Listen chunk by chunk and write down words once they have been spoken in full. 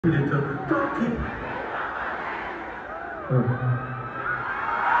Talking.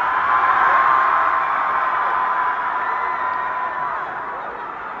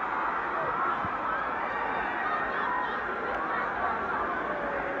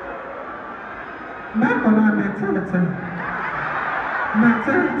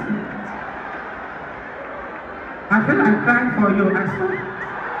 I feel like crying for you. I saw.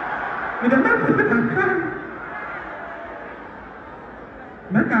 You don't make me feel like crying.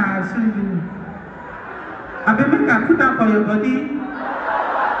 Make I see you. I been make I put that for your body.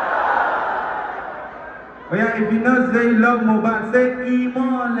 Oh yeah, if you know say you love Mohbad, say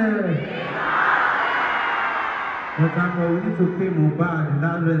Imole. But we need to pay Mohbad in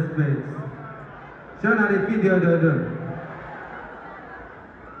that respect. Show now the video,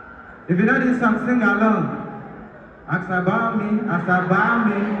 If you know this song, sing along. Ask about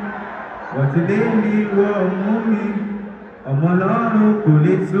me, what today me, what mommy, Omolonu kò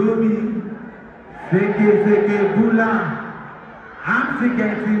lè tó mi, feke bula, I'm still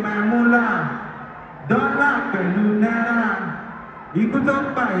getting my moolah, dọ́là pẹ̀lú náírà, ikú tó ń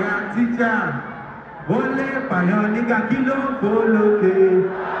pààyàn tíjà, ó lè pààyàn nígbà kí ló ń fò lókè,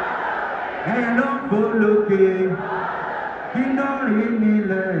 ẹyẹ ló ń fò lókè, kí ló rí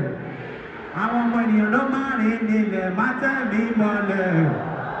nílẹ̀, àwọn ọmọ ènìyàn ló máa rí nílẹ̀, má tẹ̀ mí mọ́lẹ̀,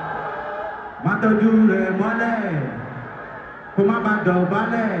 má tọ́jú rẹ̀ mọ́lẹ̀. Kó má bá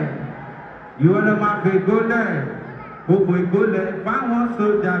dọ̀bálẹ̀, ìwọ ló máa fi gólẹ̀, gbogbo ìgólẹ̀ fáwọn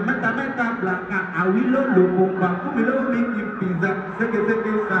sójà mẹ́ta blaka àwílò lòpọ̀ gbà fún mi lówó mi kì í pizza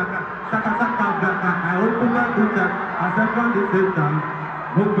ségesège saka blaka àìrókù bá gbòjà àṣẹkọ́ndì ṣètà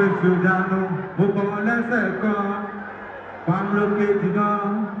mo gbé sójà nù mo kọ́ wọn lẹ́sẹ̀ kan pàmlókè jìnnà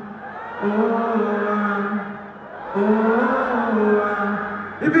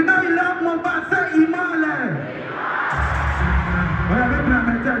if you know you love Mohbad, say ìmọ̀lẹ̀. Well, make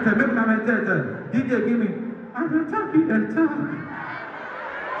my church. DJ, give me. I'm not talking that talk.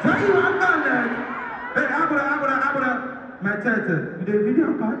 So you are done. Hey, Abra. My church. You do video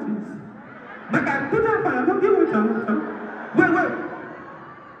parties. Make I put up fire. Don't give it to. Wait.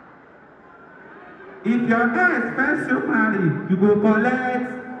 If your ass first you marry, you go collect.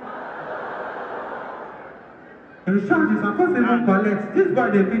 In short, you're supposed to even collect. This boy,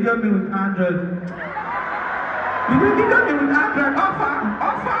 they video me with 100. You didn't give me with 100.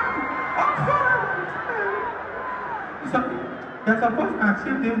 Offer. So, you're supposed to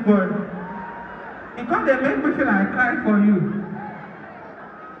achieve this goal. Because they make me feel like I cry for you.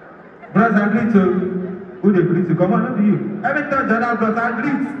 Brothers agree to who they agree to. Come on, not you. Every time the other brothers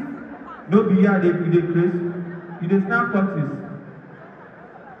agree. No be here, they place. You dey snap tortoise.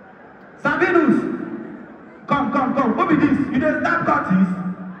 Sabinus! Come. What be this? You dey snap tortoise?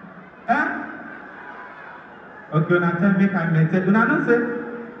 Okay, now tell me I maintain. Una know say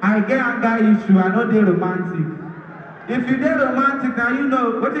I get anger issue, I know they romantic. If you dey romantic, now you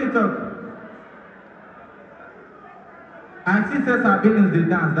know what you talk. I see say Sabinus dey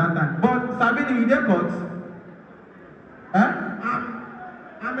dance that time. But Sabinus, you dey cut?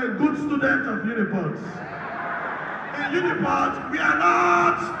 I'm a good student of Uniport. In Uniport, we are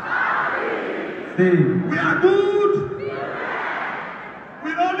not. Say. We are good.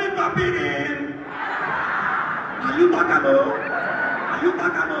 We only copy in. Are you Bakamo?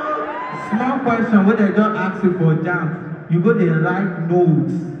 Small question wey they just ask you for jam. You go dey write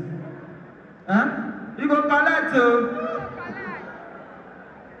notes. You go collect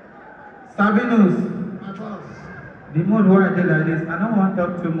Sabinus. The mood why I dey like this, I don't want to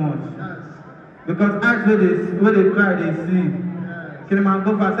talk too much. Yes. Because eyes where they cry, they see. Yes.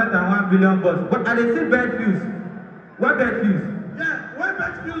 Kilimango for set and 1 billion bucks. But I dey see bad views. What bad views? Yeah, what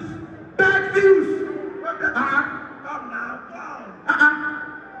bad views? Bad views! Come now.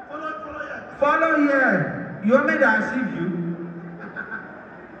 Follow here. You want me to achieve you?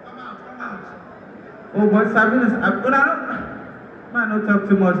 Come out. Oh, but Sabinus, man, don't talk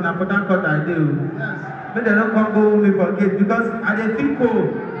too much now. For that cut I do. Yes. But they don't come go me forget because I dey feel cold.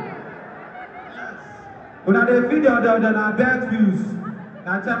 Yes. When I dey feel the other bad views.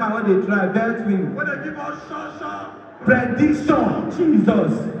 Now tell me what they try, bad views. When they give us short. Prediction,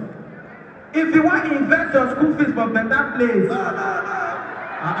 Jesus. If you want to invest your school fees for better place. No.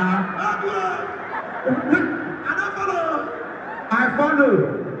 I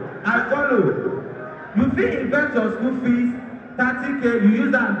follow. You fit invest your school fees, 30K, you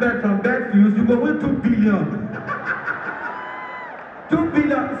use that bet from bet views, you go win 2 billion. 2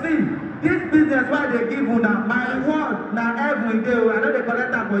 billion. See, this business why they give you now, my reward now every day. I know they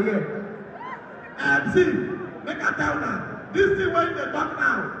collect that for you. See, make a tell now. This thing when they talk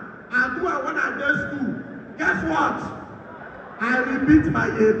now, I do it when I go to school. Guess what? I repeat my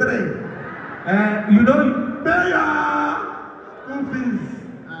A3. You know, pay your school fees.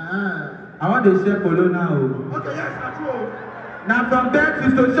 I want to share polo now. Okay, yes, that's true. Now from bed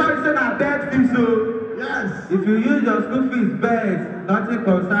fees, so sure you say na bed fees, so. Yes. If you use your school fees bed, nothing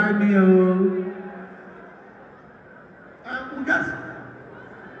concern me, oh. We guess.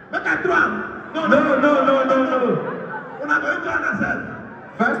 Make a drum. No. We're not going to ourselves.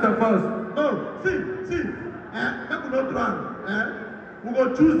 First of all. No, see. Make we no drum. We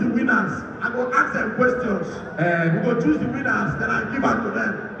go choose the winners. I go ask them questions. We go choose the winners, then I give out to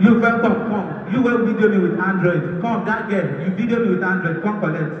them. You welcome, come. You will video me with Android. Come, that girl. You video me with Android. Come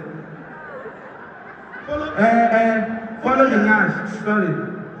collect. Follow the Nash. Sorry.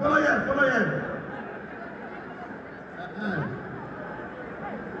 Follow here.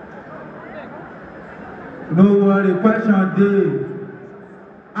 No worry, question day.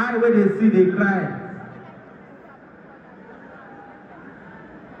 I when they see they cry.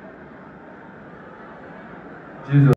 Jesus.